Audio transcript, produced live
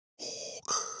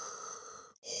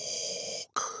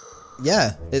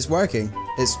Yeah, it's working.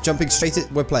 It's jumping straight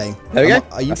at... We're playing. There we go.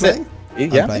 Are you That's playing?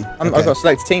 It. Yeah. I'm playing. I've got to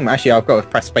select a team. Actually, I've got to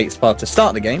press spacebar to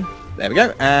start the game. There we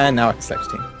go. And now I can select a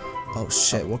team. Oh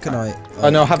shit, what can I... Oh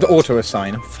no, I have to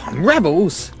auto-assign. I'm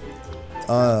Rebels!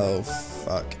 Oh,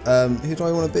 fuck. Who do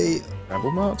I want to be?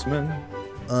 Rebel Marksman.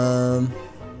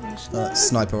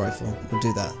 Sniper rifle. We'll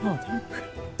do that. Oh, thank you.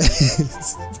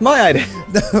 It's my idea.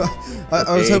 No,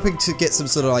 I was hoping to get some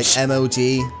sort of like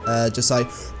MLG, just like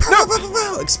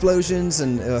explosions,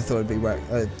 and I thought it'd be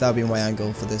that'd be my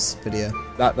angle for this video.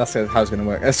 That's how it's going to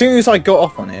work. As soon as I got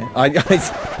off on it,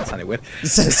 that sounded weird.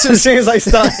 As soon as I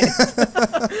started.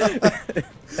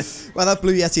 Well, that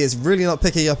Blue Yeti is really not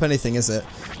picking up anything, is it?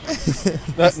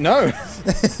 No.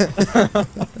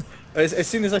 As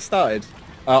soon as I started,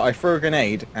 I threw a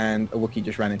grenade and a Wookiee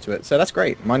just ran into it. So that's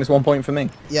great. -1 point for me.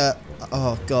 Yeah.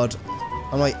 Oh god.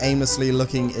 I'm like aimlessly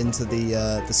looking into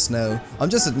the snow. I'm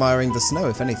just admiring the snow,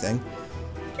 if anything.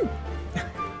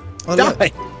 Oh,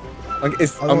 Die!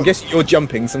 I'm guessing you're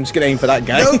jumping, so I'm just gonna aim for that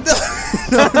guy. No.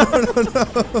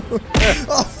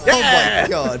 Oh, yeah! Oh my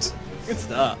god. Good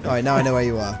start. All right, now I know where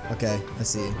you are. Okay, I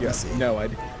see you. Yeah, I see you. no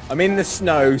idea. I'm in the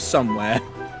snow somewhere.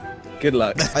 Good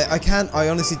luck. I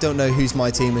honestly don't know who's my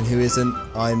team and who isn't.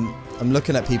 I'm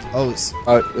looking at people. Oh, it's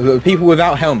people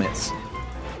without helmets.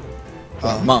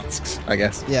 Well, Oh. masks, I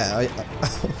guess. Yeah.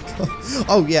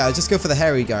 Oh yeah, I just go for the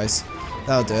hairy guys.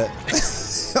 That'll do it.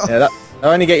 Yeah, that'll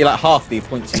only get you like half the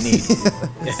points you need.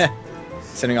 Yeah.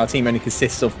 Considering our team only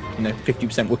consists of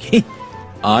 50% Wookiee.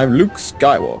 I'm Luke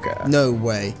Skywalker. No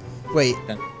way. Wait.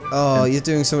 Yeah. Oh, you're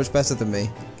doing so much better than me.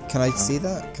 Can I see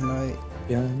that? Can I?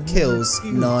 Yeah. Kills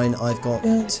 9. I've got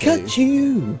 2. Cut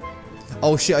you.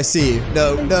 Oh shit! I see you.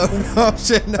 No. Oh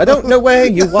shit! No. I don't know where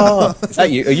you are. Is that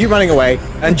you? Are you running away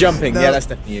and jumping? No. Yeah, that's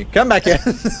definitely you. Come back here.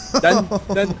 Done.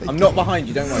 I'm not behind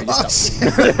you. Don't worry. Oh, Just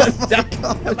shit. stop.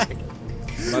 Come back.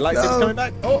 My lightsaber's coming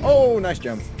back. Oh, nice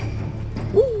jump.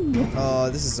 Woo. Oh,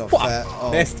 this is not fair.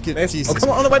 Oh, Missed. Jesus. Oh, come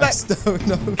on the way back.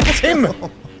 No. That's him. Did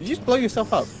you just blow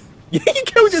yourself up? You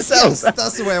killed yourself. Yes,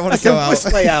 that's the way I want to That's go the out.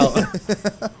 worst way out.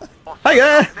 Hi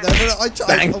there. No, I tried.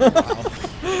 Bang. Oh,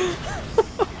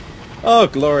 wow. Oh,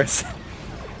 glorious.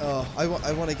 Oh, I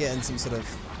want to get in some sort of.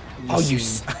 Oh, machine.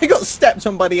 I got stepped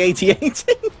on by the AT-AT.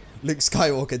 Luke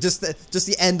Skywalker, just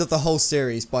the end of the whole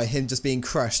series by him just being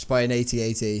crushed by an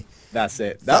AT-AT. That's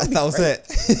it. That was it.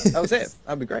 That was it.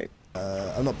 That'd be great.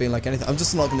 I'm not being like anything. I'm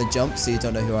just not going to jump, so you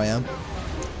don't know who I am.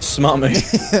 Smart move.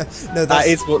 No, That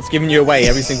is what's giving you away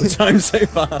every single time so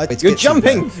far. You're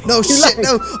jumping. No shit!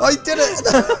 No, I did it.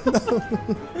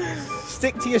 No.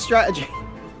 Stick to your strategy.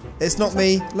 It's not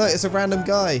me. Look, it's a random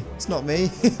guy. It's not me.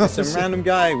 It's a random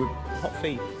guy with hot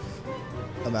feet.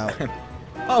 I'm out.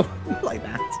 Oh, like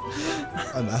that.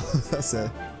 I'm out. That's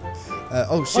it.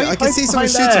 Oh shit! you I can see someone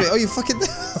hiding shooting there? me. Oh, you fucking!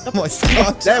 Oh my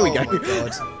god! There we Oh go. my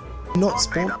god! Not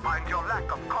spawn.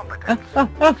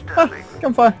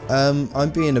 Gunfire. I'm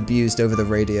being abused over the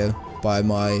radio by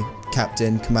my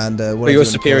captain, commander. By your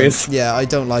superiors. Yeah, I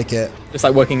don't like it. Just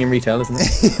like working in retail, isn't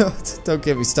it? Don't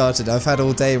get me started. I've had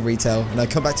all day in retail, and I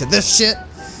come back to this shit.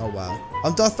 Oh wow!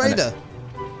 I'm Darth Vader.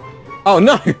 Oh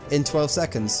no! In 12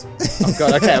 seconds. Oh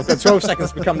god, okay, I've got 12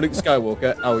 seconds to become Luke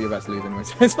Skywalker. Oh, you're about to lose anyway.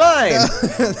 It's fine!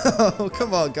 No,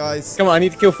 come on, guys. Come on, I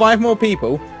need to kill 5 more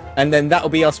people, and then that'll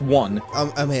be us 1.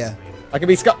 I'm here. I can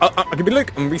be I can be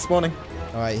Luke, I'm respawning.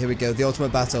 Alright, here we go. The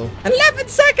ultimate battle. 11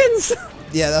 seconds!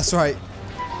 Yeah, that's right.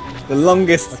 The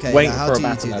longest Okay, wait now how for a do you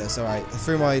battle. do this? Alright, I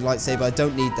threw my lightsaber. I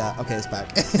don't need that. Okay, it's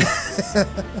back.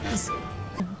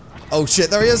 Oh shit,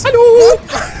 there he is! Hello!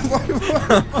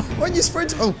 Why didn't you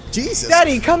sprint? Oh, Jesus!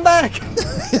 Daddy, come back!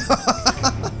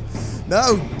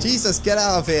 No! Jesus, get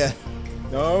out of here!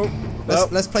 No.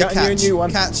 Let's play Got you a catch. new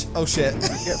one. Catch. Oh shit.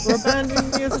 Get for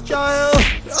abandoning me as a child.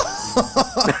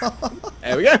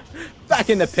 There we go. Back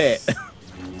in the pit.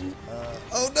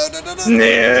 Oh no. No.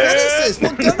 What is this?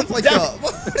 What gun have I got?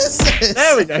 What is this?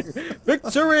 There we go.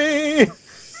 Victory!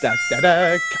 Da da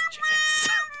da. Gotcha.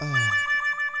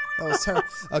 That was terrible.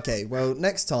 Okay, well,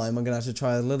 next time I'm gonna have to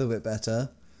try a little bit better.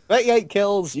 38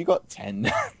 kills, you got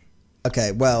 10.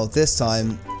 Okay, well, this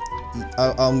time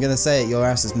I'm gonna say it. Your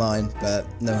ass is mine, but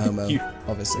no homo,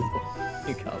 obviously.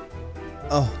 You can't.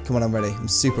 Oh, come on, I'm ready. I'm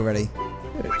super ready.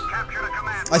 Good.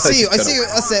 I see you. That's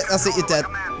it. You're dead.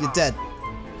 You're dead.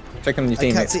 Check on your I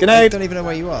can't teammates. see. I Grenade! don't even know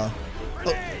where you are.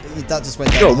 Oh, that just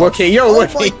went down. You're a Wookiee, you're a Oh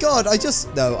Wookiee! my god,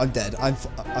 no, I'm dead. I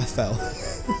fell.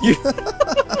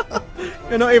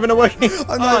 You're not even a Wookiee!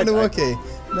 I'm not even a Wookiee.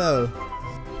 No.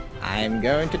 I'm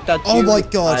going to touch you. Oh my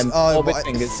god. I'm Oh orbit my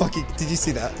fingers. fucking, did you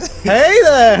see that? Hey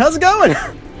there, how's it going?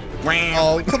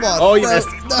 Oh, come on. Oh, you no, missed.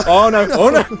 no, Oh no, oh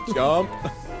no. Jump.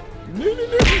 No,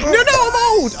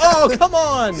 I'm old! Oh, come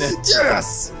on!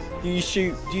 Yes! You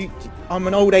shoot... I'm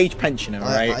an old age pensioner,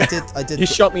 alright? I did. You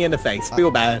shot me in the face.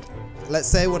 Feel bad. Let's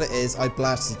say what it is. I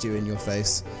blasted you in your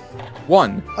face.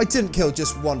 One. I didn't kill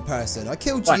just one person. I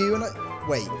killed you and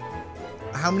Wait.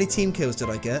 How many team kills did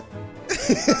I get?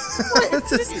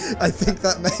 I think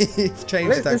that may have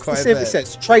changed that quite a bit. It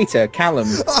says traitor, Callum,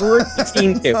 3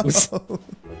 team kills.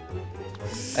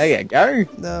 There you go.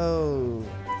 No.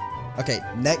 Okay,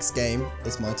 next game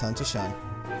is my time to shine.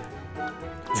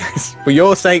 For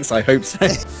your sakes, I hope so.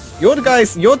 You're the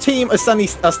guys. Your team are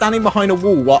standing behind a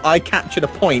wall while I captured a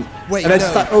point. Wait, and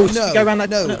no, like, oh, no, go around that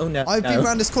no. Oh, no. I've been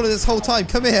around this corner this whole time.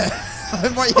 Come here.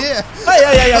 I'm right here.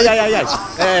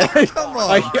 Hey. Come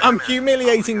on. I'm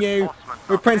humiliating you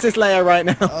with Princess Leia right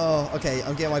now. Oh, okay.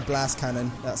 I'm getting my blast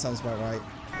cannon. That sounds about right.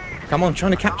 Come on,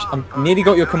 trying to capture. I'm nearly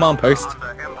got your command post.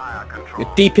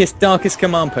 Your deepest, darkest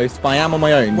command post, but I am on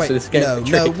my own. Wait, so this game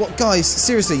no. What, guys?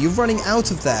 Seriously, you're running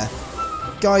out of there.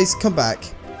 Guys, come back.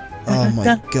 Oh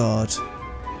my god.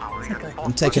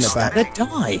 I'm taking it back. Let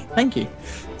die. Thank you.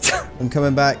 I'm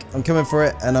coming back. I'm coming for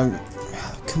it, and I'm.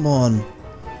 Come on.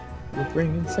 You're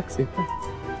bringing sexy.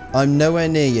 I'm nowhere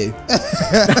near you.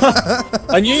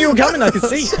 I knew you were coming. I could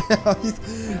see.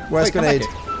 Where's grenade?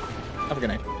 Have a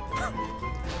grenade.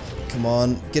 Come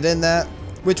on, get in there.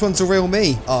 Which one's the real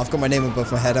me? Oh, I've got my name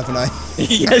above my head, haven't I?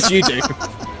 Yes, you do.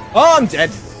 Oh, I'm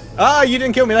dead. Ah, you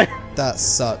didn't kill me though. That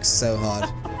sucks so hard.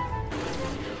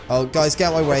 Oh, guys,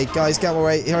 get out of my way. Guys, get out of my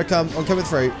way. Here I come. I'm coming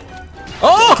through.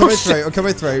 Oh, I'm coming through. I'm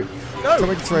coming through. No,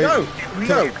 coming through. No.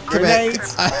 Come here.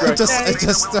 I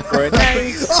just.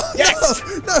 Grenades. Oh, yes.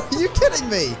 No, are you kidding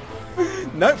me?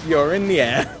 Nope, you're in the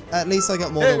air. At least I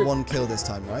got more than one kill this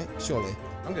time, right? Surely.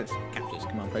 I'm going to capture this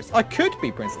command post. I could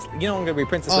be Princess. You know I'm going to be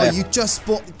Princess Oh, Leia. you just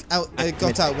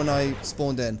got out when I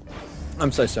spawned in.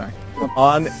 I'm so sorry. Come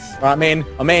on. Right, I'm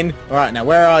in. Alright, now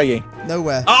where are you?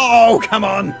 Nowhere. Oh, come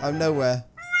on. I'm nowhere.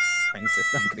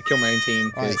 Princess, I'm going to kill my own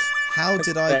team. Right. How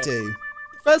did I do?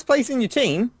 First place in your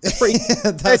team.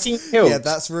 13 kills. Yeah,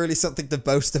 that's really something to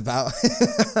boast about.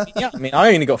 Yeah, I mean,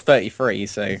 I only got 33,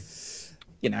 so,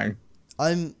 you know.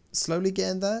 I'm slowly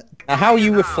getting there. Now, how are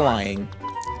you with flying?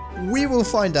 We will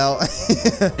find out.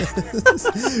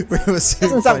 We will soon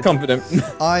Doesn't sound confident.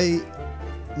 I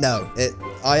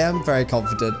am very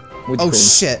confident. Oh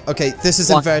shit! Okay, this is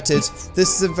What? inverted.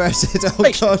 This is inverted. Oh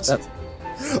Wait, god!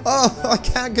 Oh, I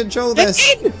can't control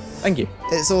this. Thank you.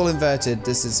 It's all inverted.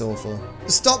 This is awful.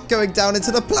 Stop going down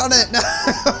into the planet! No!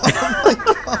 Oh my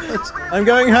god! I'm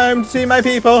going home to see my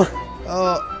people.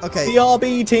 Oh, okay. The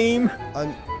RB team.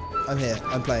 I'm here.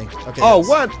 I'm playing. Okay. Oh,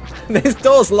 what? This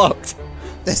door's locked.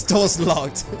 This door's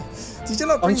locked. Did you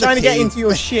not bring I'm trying the to get key? into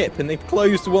your ship and they've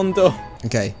closed one door.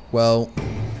 Okay, well,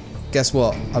 guess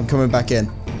what? I'm coming back in.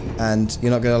 And you're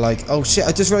not gonna like, oh shit,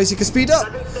 I just realized you can speed up!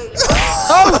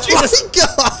 Oh, Jesus! My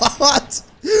god!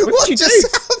 What did you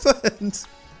just happened?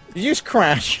 Did you just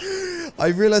crash? I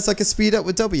realized I could speed up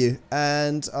with W,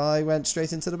 and I went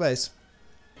straight into the base.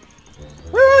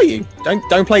 Where are you?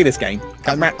 Don't play this game.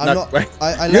 I'm not.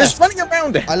 I You're just left. running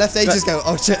around it. I left ages ago.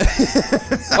 Oh shit!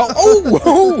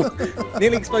 oh!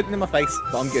 Nearly exploded in my face,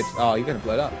 but I'm good. Oh, you're gonna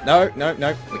blow it up. No.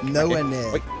 Wait, Nowhere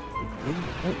near. Wait.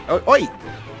 Oh, wait.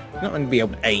 You're not going to be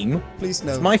able to aim. Please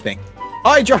no. It's my thing.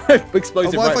 I drive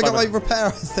explosive. Oh, why right have I got my repair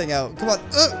thing out? Come on.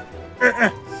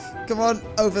 Come on,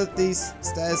 over these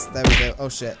stairs. There we go. Oh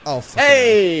shit. Oh fuck.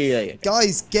 Hey! There you go.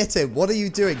 Guys, get him. What are you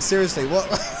doing? Seriously, what?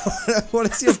 What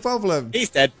is your problem? He's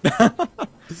dead. We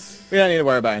don't need to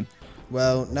worry about him.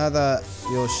 Well, now that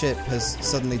your ship has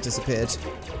suddenly disappeared,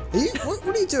 are you? What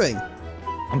are you doing?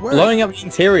 I'm blowing up the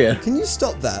interior. Can you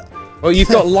stop that? Well, you've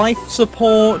got life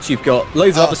support. You've got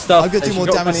loads of other stuff. I'm gonna do more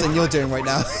damage than you're doing right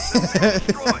now.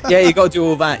 Yeah, you got to do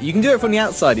all that. You can do it from the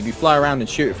outside if you fly around and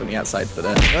shoot it from the outside. But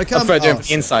I prefer doing it from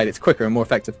the inside. It's quicker and more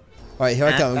effective. All right, here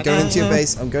I come. I'm going into your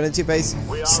base. I'm going into your base.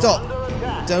 Stop!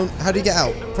 Don't. How do you get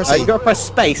out? Press E. You got to press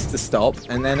space to stop,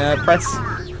 and then press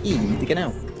E to get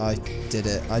out. I did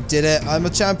it. I did it. I'm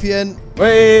a champion.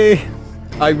 Whee!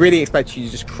 I really expect you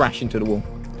to just crash into the wall.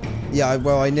 Yeah,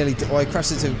 well, I nearly did. Well, I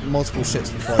crashed into multiple ships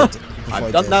before I did.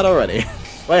 I've done that already.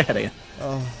 Way ahead of you.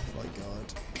 Oh my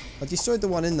god. I destroyed the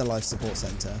one in the life support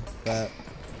center, but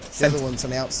the other one's on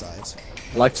the outside.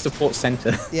 Life support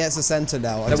center. Yeah, it's a center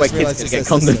now. I No way just realized kids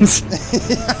gonna get condoms.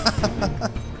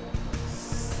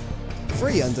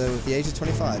 Free under the age of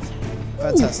 25.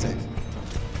 Fantastic.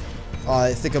 Oh,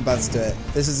 I think I'm about to do it.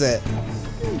 This is it.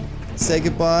 Say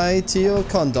goodbye to your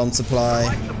condom supply.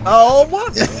 Oh,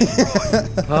 what?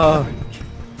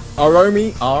 Our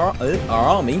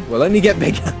army will only get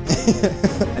bigger.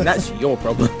 And that's your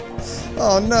problem.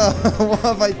 Oh no, what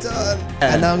have I done?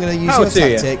 And now I'm going to use your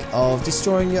tactic of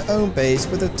destroying your own base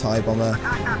with a TIE bomber.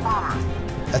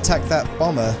 Attack that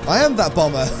bomber. I am that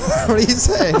bomber. What are you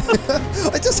saying?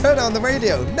 I just heard it on the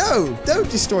radio. No,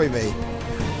 don't destroy me.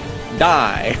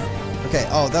 Die. Okay,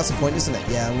 oh, that's the point, isn't it?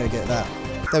 Yeah, I'm going to get that.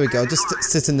 There we go. Just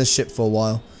sit in the ship for a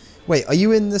while. Wait, are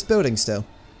you in this building still?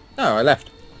 No, I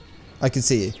left. I can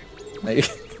see you. No, you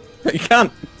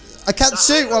can't. I can't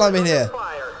shoot while I'm in here.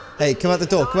 Hey, come out the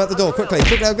door. Come out the door. Quickly.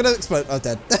 Quickly, I'm going to explode. Oh,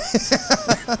 dead.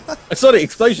 I saw the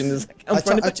explosion.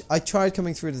 I tried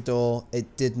coming through the door.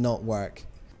 It did not work.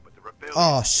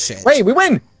 Oh, shit. Wait, we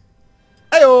win.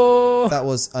 Ayo. That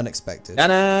was unexpected.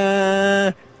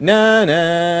 Na-na.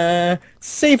 Na-na.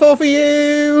 C4 for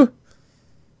you.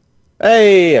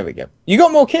 Hey, there we go. You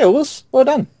got more kills. Well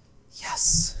done.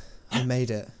 Yes. I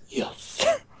made it. Yes.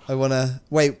 I want to...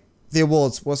 Wait, the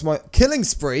awards. What's my... Killing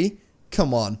spree?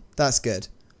 Come on. That's good.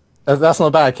 That's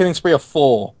not bad. Killing spree of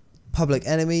 4. Public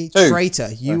enemy. 2. Traitor.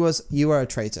 You are a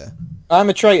traitor. I'm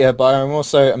a traitor, but I'm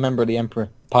also a member of the Emperor.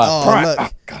 Oh, look. Oh,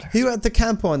 God. Who had the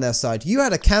camper on their side? You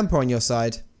had a camper on your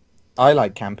side. I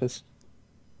like campers.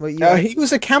 Wait, he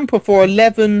was a camper for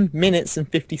 11 minutes and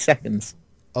 50 seconds.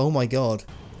 Oh my god.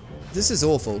 This is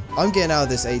awful. I'm getting out of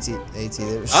this 80.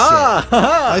 Shit.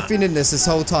 I've been in this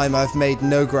whole time. I've made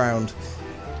no ground.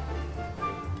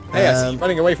 Hey, I see you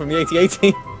running away from the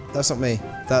 8080. That's not me.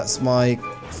 That's my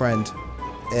friend.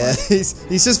 Yeah,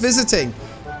 he's just visiting.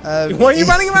 Why are you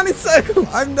running around in circles?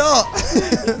 I'm not.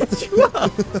 Yes, you are.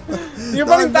 You're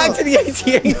running back to the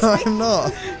 88. No, I'm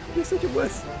not. You're such a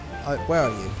wuss. Where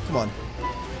are you? Come on.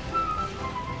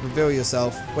 Reveal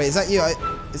yourself. Wait, is that you?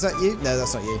 Is that you? No,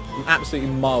 that's not you. I'm absolutely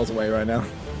miles away right now.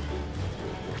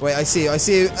 Wait, I see you. I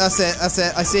see you. That's it. That's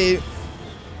it. I see you.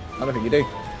 I don't think you do.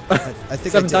 I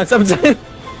think 7 times, 7 times.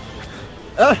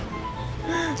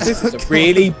 This is a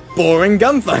really boring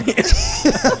gunfight.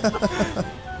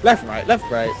 Left, right,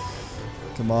 left, right.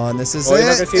 Come on, this is it. You're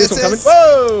not gonna see this one coming.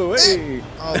 Whoa! Hey.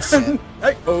 Oh shit!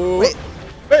 Hey. Oh. Wait.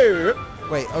 Hey.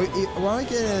 Wait. Am I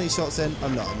getting any shots in?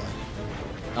 I'm not. Am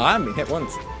I? I haven't been hit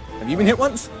once. Have you been hit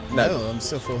once? No, I'm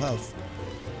still full health.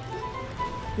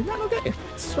 You might not get you.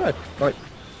 I swear. Right.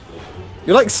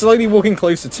 You're like slowly walking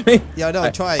closer to me. Yeah, I know.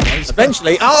 I'm trying.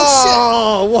 Eventually.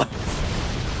 Oh shit! What?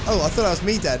 Oh, I thought that was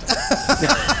me dead.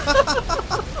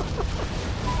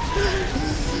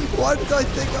 Why did I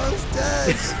think I was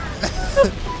dead?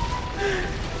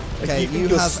 Okay, you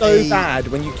have so bad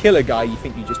when you kill a guy, you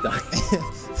think you just died.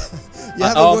 You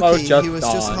have a Wookiee who was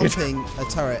just humping a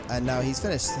turret, and now he's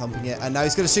finished humping it, and now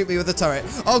he's going to shoot me with a turret.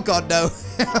 Oh god, no!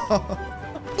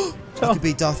 I could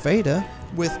be Darth Vader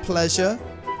with pleasure.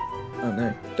 Oh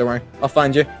no, don't worry, I'll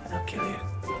find you. I'll kill you.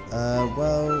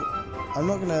 Well, I'm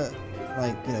not gonna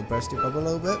burst your bubble a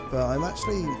little bit, but I'm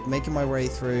actually making my way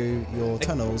through your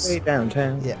tunnels. Way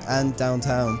downtown. Yeah, and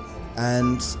downtown,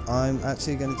 and I'm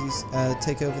actually going to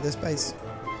take over this base.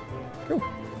 Cool.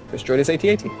 Destroy this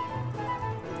 8080.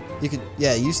 You could,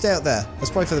 yeah, you stay out there. That's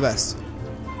probably for the best.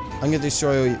 I'm going to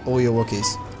destroy all your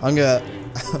Wookiees. I'm going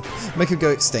to make them go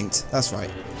extinct. That's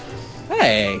right.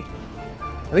 Hey!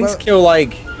 At least kill,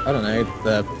 like, I don't know,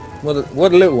 what are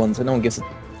the little ones that no one gives a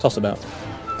toss about?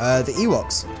 The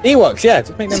Ewoks. Ewoks, yeah,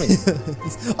 just make them easy.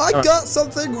 I got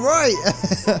something right!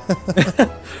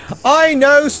 I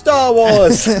know Star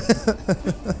Wars!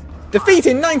 Defeat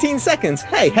in 19 seconds!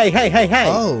 Hey, hey, hey, hey, hey!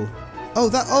 Oh,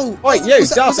 wait, you,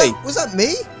 Darcy! Was that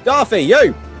me? Darcy,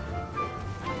 you!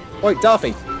 Wait,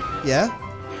 Darcy. Yeah?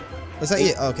 Was that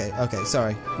you? Okay,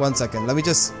 sorry. 1 second. Let me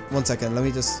just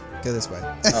go this way.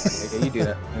 Okay, you do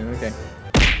that. Okay.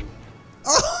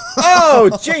 Oh,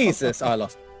 Jesus! I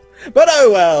lost. But oh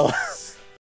well!